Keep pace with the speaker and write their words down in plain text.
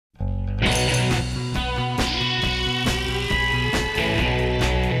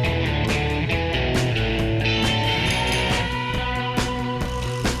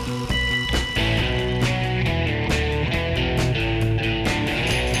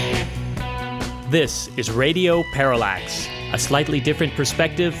This is Radio Parallax, a slightly different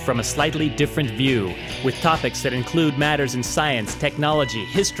perspective from a slightly different view, with topics that include matters in science, technology,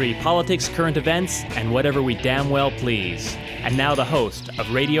 history, politics, current events, and whatever we damn well please. And now the host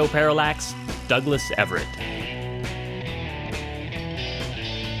of Radio Parallax, Douglas Everett.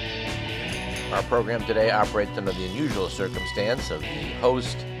 Our program today operates under the unusual circumstance of the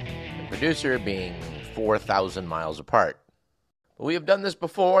host and producer being 4,000 miles apart. But we have done this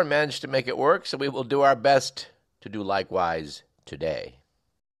before and managed to make it work, so we will do our best to do likewise today.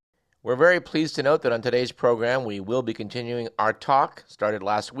 We're very pleased to note that on today's program we will be continuing our talk, started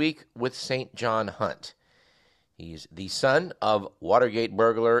last week, with St. John Hunt. He's the son of Watergate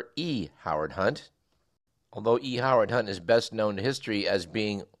burglar E. Howard Hunt. Although E. Howard Hunt is best known to history as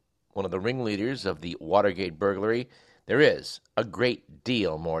being one of the ringleaders of the Watergate burglary, there is a great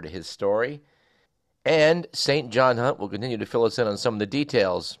deal more to his story. And St. John Hunt will continue to fill us in on some of the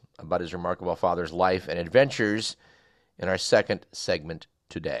details about his remarkable father's life and adventures in our second segment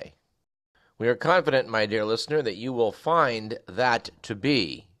today. We are confident, my dear listener, that you will find that to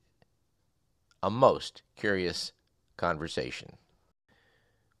be a most curious conversation.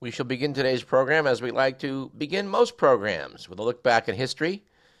 We shall begin today's program as we like to begin most programs, with a look back at history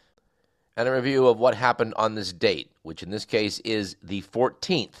and a review of what happened on this date, which in this case is the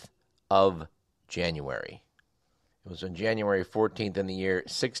 14th of January. It was on January 14th in the year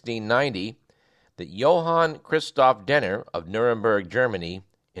 1690 that Johann Christoph Denner of Nuremberg, Germany,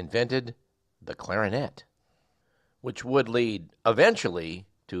 invented the clarinet, which would lead eventually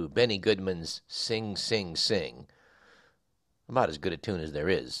to Benny Goodman's Sing, Sing, Sing, about as good a tune as there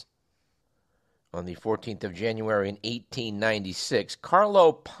is. On the 14th of January in 1896,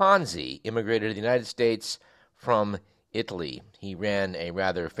 Carlo Ponzi immigrated to the United States from Italy. He ran a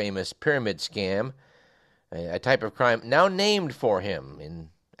rather famous pyramid scam, a type of crime now named for him,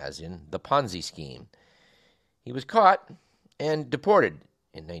 as in the Ponzi scheme. He was caught and deported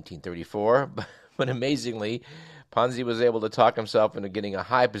in 1934, but amazingly, Ponzi was able to talk himself into getting a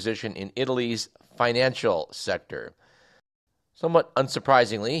high position in Italy's financial sector. Somewhat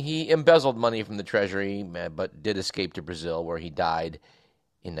unsurprisingly, he embezzled money from the treasury, but did escape to Brazil, where he died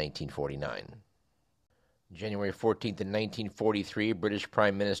in 1949. January 14th in 1943, British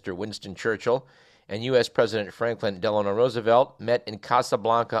Prime Minister Winston Churchill and U.S. President Franklin Delano Roosevelt met in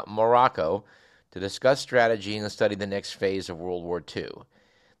Casablanca, Morocco, to discuss strategy and study the next phase of World War II.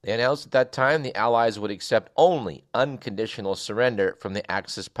 They announced at that time the Allies would accept only unconditional surrender from the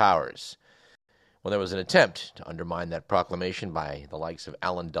Axis powers. When there was an attempt to undermine that proclamation by the likes of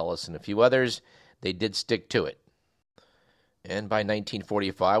Allen Dulles and a few others, they did stick to it. And by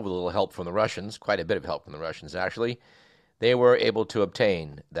 1945, with a little help from the Russians, quite a bit of help from the Russians actually, they were able to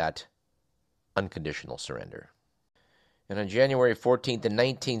obtain that unconditional surrender. And on January 14th in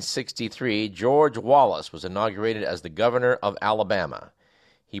 1963, George Wallace was inaugurated as the governor of Alabama.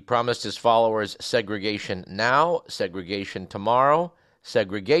 He promised his followers segregation now, segregation tomorrow,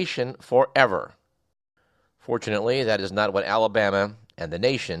 segregation forever. Fortunately, that is not what Alabama and the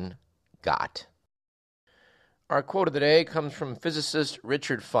nation got. Our quote of the day comes from physicist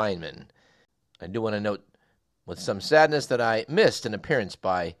Richard Feynman. I do want to note with some sadness that I missed an appearance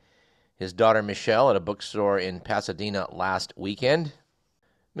by his daughter Michelle at a bookstore in Pasadena last weekend.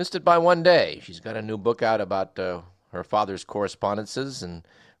 Missed it by one day. She's got a new book out about her father's correspondences and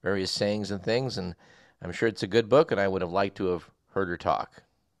various sayings and things, and I'm sure it's a good book, and I would have liked to have heard her talk.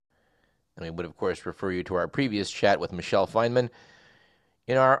 And we would, of course, refer you to our previous chat with Michelle Feynman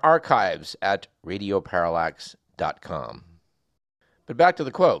in our archives at radioparallax.com. But back to the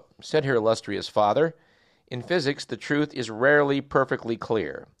quote. Said her illustrious father, "In physics, the truth is rarely perfectly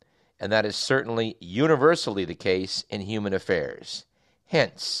clear, and that is certainly universally the case in human affairs.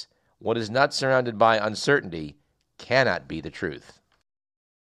 Hence, what is not surrounded by uncertainty cannot be the truth."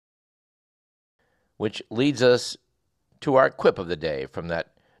 Which leads us to our quip of the day from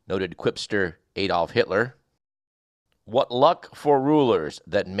that noted quipster Adolf Hitler. "What luck for rulers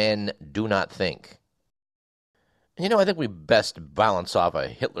that men do not think." You know, I think we best balance off a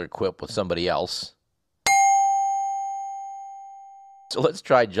Hitler quip with somebody else. So let's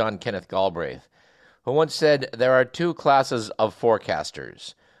try John Kenneth Galbraith, who once said, "There are two classes of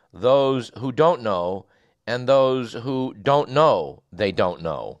forecasters, those who don't know and those who don't know they don't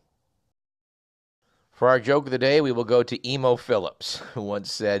know." For our joke of the day, we will go to Emo Phillips, who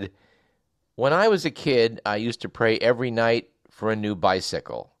once said, "When I was a kid, I used to pray every night for a new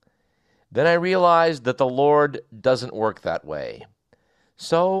bicycle. Then I realized that the Lord doesn't work that way.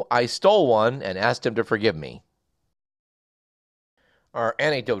 So I stole one and asked him to forgive me." Our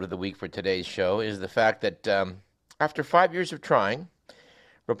anecdote of the week for today's show is the fact that after 5 years of trying,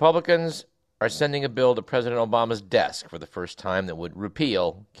 Republicans are sending a bill to President Obama's desk for the first time that would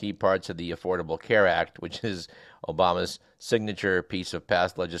repeal key parts of the Affordable Care Act, which is Obama's signature piece of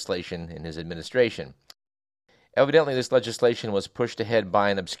past legislation in his administration. Evidently, this legislation was pushed ahead by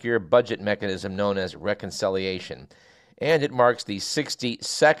an obscure budget mechanism known as reconciliation, and it marks the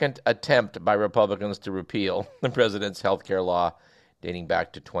 62nd attempt by Republicans to repeal the president's health care law dating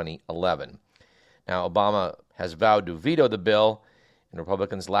back to 2011. Now, Obama has vowed to veto the bill, and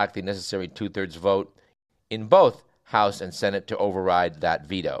Republicans lack the necessary two-thirds vote in both House and Senate to override that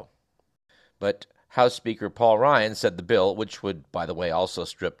veto. But House Speaker Paul Ryan said the bill, which would, by the way, also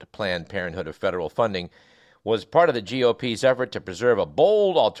strip Planned Parenthood of federal funding, was part of the GOP's effort to preserve a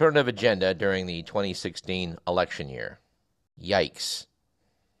bold alternative agenda during the 2016 election year. Yikes.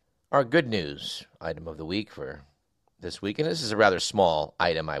 Our good news item of the week for this week, and this is a rather small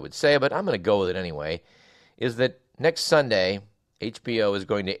item, I would say, but I'm going to go with it anyway, is that next Sunday, HBO is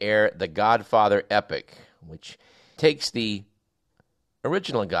going to air The Godfather Epic, which takes the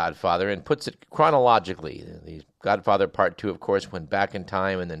original Godfather and puts it chronologically. The Godfather Part 2, of course, went back in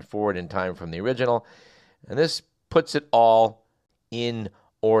time and then forward in time from the original, and this puts it all in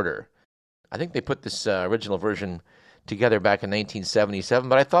order. I think they put this original version together back in 1977,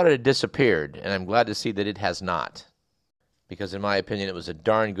 but I thought it had disappeared, and I'm glad to see that it has not. Because in my opinion, it was a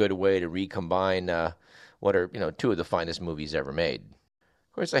darn good way to recombine what are, two of the finest movies ever made.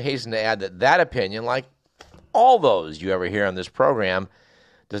 Of course, I hasten to add that opinion, like all those you ever hear on this program,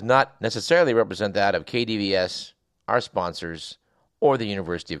 does not necessarily represent that of KDVS, our sponsors, or the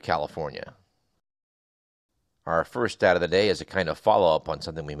University of California. Our first stat of the day is a kind of follow-up on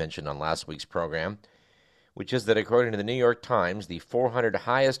something we mentioned on last week's program, which is that according to the New York Times, the 400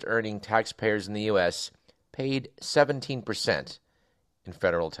 highest-earning taxpayers in the U.S. paid 17% in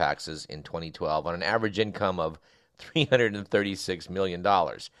federal taxes in 2012 on an average income of $336 million,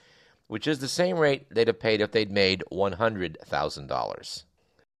 which is the same rate they'd have paid if they'd made $100,000.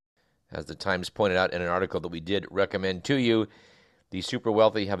 As the Times pointed out in an article that we did recommend to you, the super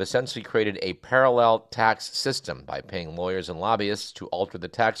wealthy have essentially created a parallel tax system by paying lawyers and lobbyists to alter the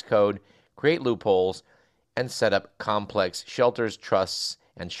tax code, create loopholes, and set up complex shelters, trusts,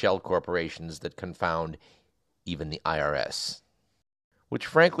 and shell corporations that confound even the IRS. Which,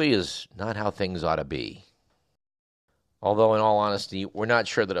 frankly, is not how things ought to be. Although, in all honesty, we're not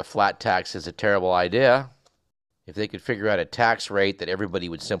sure that a flat tax is a terrible idea. If they could figure out a tax rate that everybody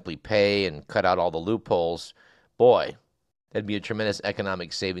would simply pay and cut out all the loopholes, boy, that'd be a tremendous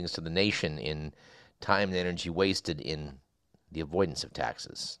economic savings to the nation in time and energy wasted in the avoidance of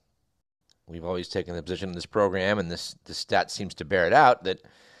taxes. We've always taken the position in this program, and this stat seems to bear it out, that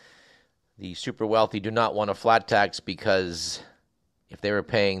the super wealthy do not want a flat tax because if they were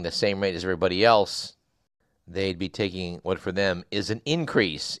paying the same rate as everybody else, they'd be taking what for them is an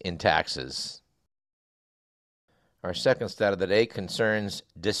increase in taxes. Our second stat of the day concerns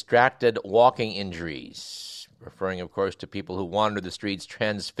distracted walking injuries, referring, of course, to people who wander the streets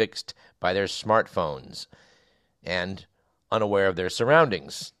transfixed by their smartphones and unaware of their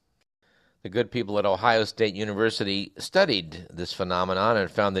surroundings. The good people at Ohio State University studied this phenomenon and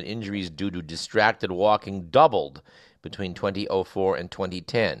found that injuries due to distracted walking doubled between 2004 and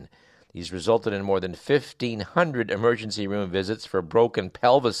 2010. These resulted in more than 1,500 emergency room visits for broken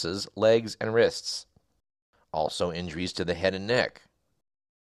pelvises, legs, and wrists. Also injuries to the head and neck.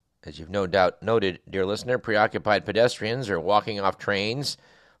 As you've no doubt noted, dear listener, preoccupied pedestrians are walking off trains,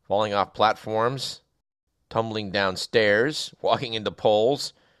 falling off platforms, tumbling down stairs, walking into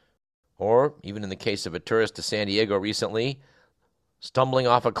poles, or, even in the case of a tourist to San Diego recently, stumbling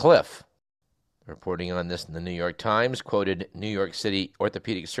off a cliff. Reporting on this in the New York Times quoted New York City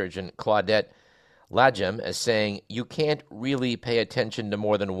orthopedic surgeon Claudette Lajam as saying, "You can't really pay attention to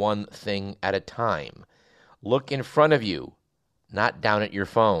more than one thing at a time. Look in front of you, not down at your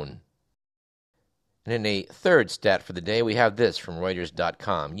phone." And in a third stat for the day, we have this from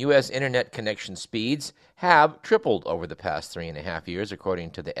Reuters.com. U.S. internet connection speeds have tripled over the past 3.5 years,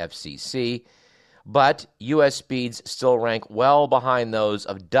 according to the FCC. But U.S. speeds still rank well behind those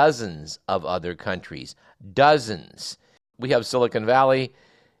of dozens of other countries. Dozens. We have Silicon Valley,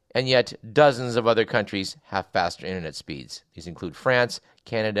 and yet dozens of other countries have faster internet speeds. These include France,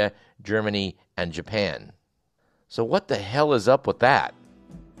 Canada, Germany, and Japan. So what the hell is up with that?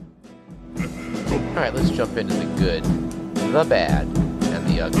 All right, let's jump into the good, the bad, and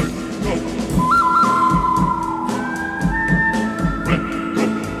the ugly.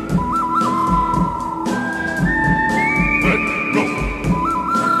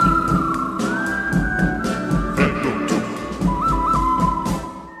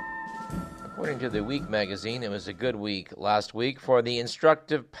 According to the Week magazine. It was a good week last week for the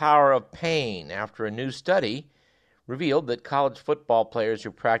instructive power of pain after a new study revealed that college football players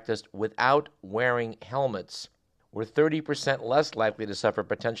who practiced without wearing helmets were 30% less likely to suffer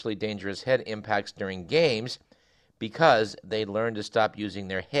potentially dangerous head impacts during games because they learned to stop using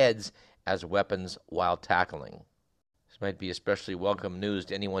their heads as weapons while tackling. This might be especially welcome news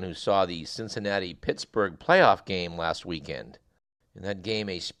to anyone who saw the Cincinnati-Pittsburgh playoff game last weekend. In that game,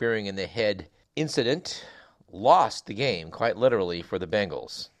 a spearing in the head incident lost the game, quite literally, for the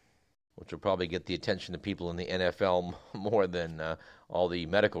Bengals, which will probably get the attention of people in the NFL more than all the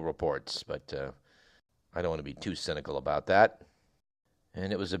medical reports, but I don't want to be too cynical about that.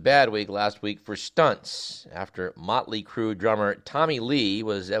 And it was a bad week last week for stunts after Motley Crue drummer Tommy Lee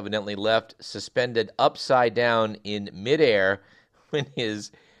was evidently left suspended upside down in midair when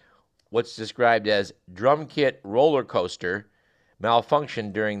his what's described as drum kit roller coaster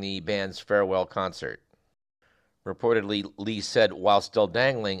malfunctioned during the band's farewell concert. Reportedly, Lee said while still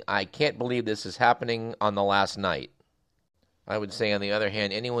dangling, "I can't believe this is happening on the last night." I would say, on the other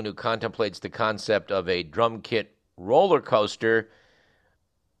hand, anyone who contemplates the concept of a drum kit roller coaster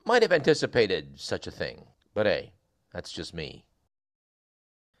might have anticipated such a thing. But hey, that's just me.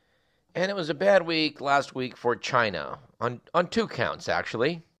 And it was a bad week last week for China, on two counts,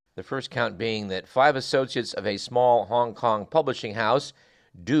 actually. The first count being that 5 associates of a small Hong Kong publishing house,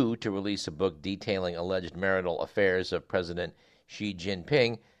 due to release a book detailing alleged marital affairs of President Xi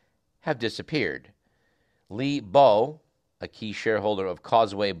Jinping, have disappeared. Li Bo, a key shareholder of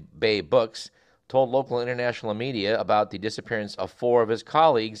Causeway Bay Books, told local and international media about the disappearance of 4 of his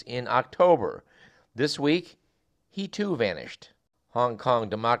colleagues in October. This week, he too vanished. Hong Kong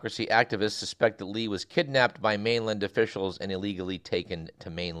democracy activists suspect that Li was kidnapped by mainland officials and illegally taken to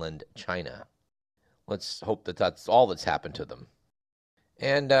mainland China. Let's hope that that's all that's happened to them.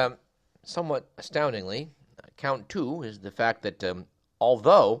 And somewhat astoundingly, count 2 is the fact that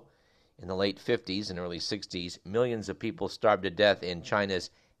although in the late 50s and early 60s, millions of people starved to death in China's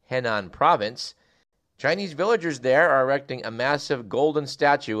Henan province, Chinese villagers there are erecting a massive golden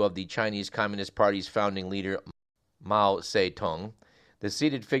statue of the Chinese Communist Party's founding leader, Mao Zedong. The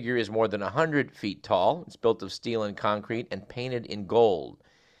seated figure is more than 100 feet tall. It's built of steel and concrete and painted in gold.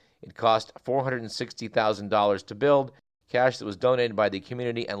 It cost $460,000 to build, cash that was donated by the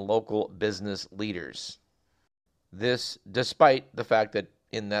community and local business leaders. This despite the fact that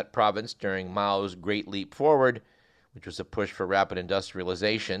in that province, during Mao's Great Leap Forward, which was a push for rapid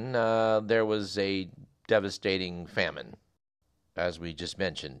industrialization, there was a devastating famine. As we just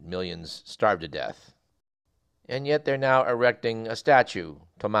mentioned, millions starved to death. And yet they're now erecting a statue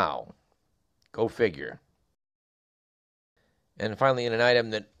to Mao. Go figure. And finally, in an item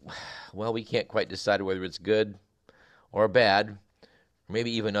that, well, we can't quite decide whether it's good or bad, or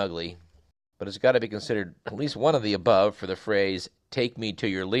maybe even ugly, but it's got to be considered at least one of the above for the phrase, "take me to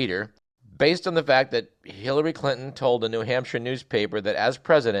your leader," based on the fact that Hillary Clinton told a New Hampshire newspaper that as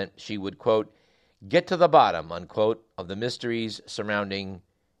president, she would, quote, "get to the bottom," unquote, of the mysteries surrounding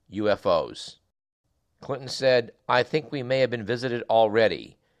UFOs. Clinton said, "I think we may have been visited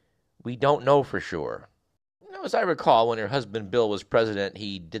already. We don't know for sure." Now, as I recall, when her husband Bill was president,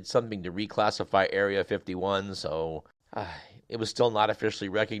 he did something to reclassify Area 51, so it was still not officially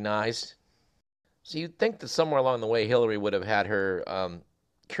recognized. So you'd think that somewhere along the way, Hillary would have had her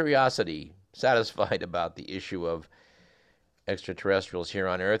curiosity satisfied about the issue of extraterrestrials here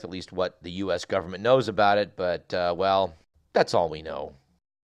on Earth, at least what the U.S. government knows about it, but, well, that's all we know.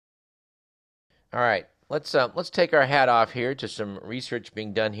 All right, let's take our hat off here to some research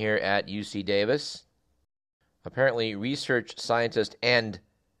being done here at UC Davis. Apparently, research scientist and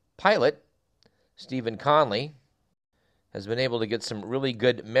pilot Stephen Conley has been able to get some really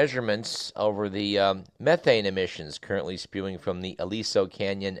good measurements over the methane emissions currently spewing from the Aliso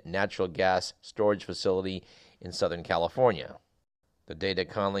Canyon natural gas storage facility in Southern California. The data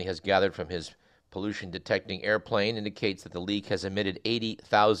Conley has gathered from his pollution-detecting airplane indicates that the leak has emitted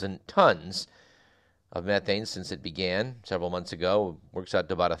 80,000 tons of methane since it began several months ago. It works out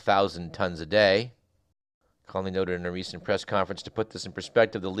to about 1,000 tons a day. Conley noted in a recent press conference, to put this in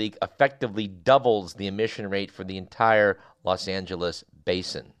perspective, the leak effectively doubles the emission rate for the entire Los Angeles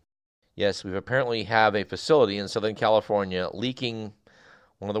basin. Yes, we apparently have a facility in Southern California leaking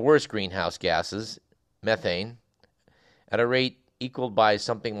one of the worst greenhouse gases, methane, at a rate equaled by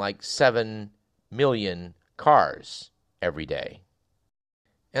something like 7 million cars every day.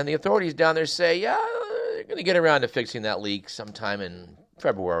 And the authorities down there say, yeah, they're going to get around to fixing that leak sometime in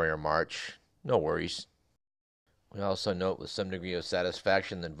February or March. No worries. We also note with some degree of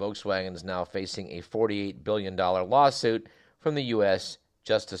satisfaction that Volkswagen is now facing a $48 billion lawsuit from the U.S.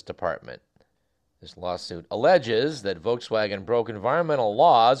 Justice Department. This lawsuit alleges that Volkswagen broke environmental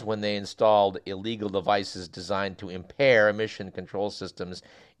laws when they installed illegal devices designed to impair emission control systems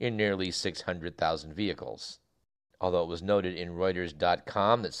in nearly 600,000 vehicles. Although it was noted in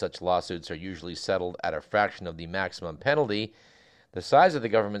Reuters.com that such lawsuits are usually settled at a fraction of the maximum penalty, the size of the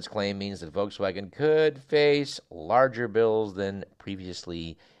government's claim means that Volkswagen could face larger bills than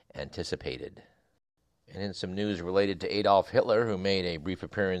previously anticipated. And in some news related to Adolf Hitler, who made a brief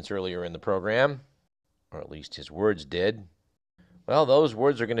appearance earlier in the program, or at least his words did, well, those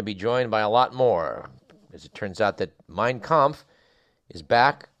words are going to be joined by a lot more, as it turns out that Mein Kampf is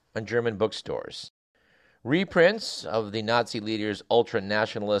back on German bookstores. Reprints of the Nazi leader's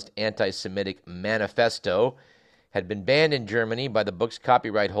ultra-nationalist anti-Semitic manifesto had been banned in Germany by the book's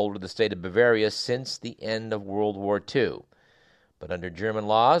copyright holder, the state of Bavaria, since the end of World War II. But under German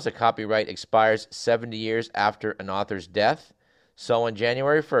laws, a copyright expires 70 years after an author's death. So on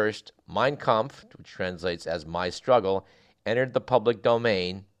January 1st, Mein Kampf, which translates as My Struggle, entered the public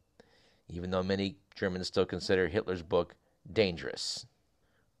domain, even though many Germans still consider Hitler's book dangerous.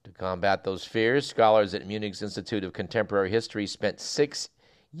 To combat those fears, scholars at Munich's Institute of Contemporary History spent 6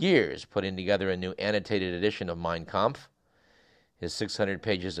 years putting together a new annotated edition of Mein Kampf. His 600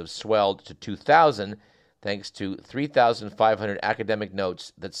 pages have swelled to 2,000 thanks to 3,500 academic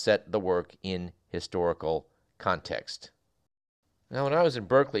notes that set the work in historical context. Now, when I was in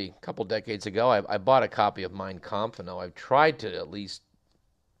Berkeley a couple decades ago, I bought a copy of Mein Kampf, and now I've tried to at least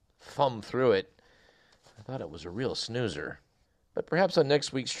thumb through it. I thought it was a real snoozer. But perhaps on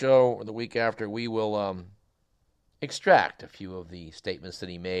next week's show, or the week after, we will extract a few of the statements that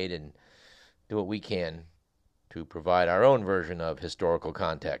he made and do what we can to provide our own version of historical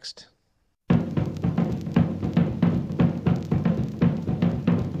context.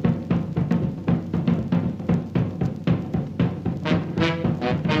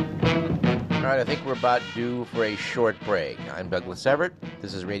 All right, I think we're about due for a short break. I'm Douglas Everett.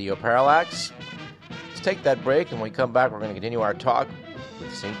 This is Radio Parallax. Let's take that break, and when we come back, we're going to continue our talk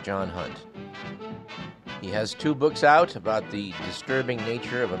with St. John Hunt. He has 2 books out about the disturbing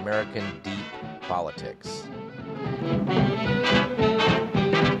nature of American deep politics.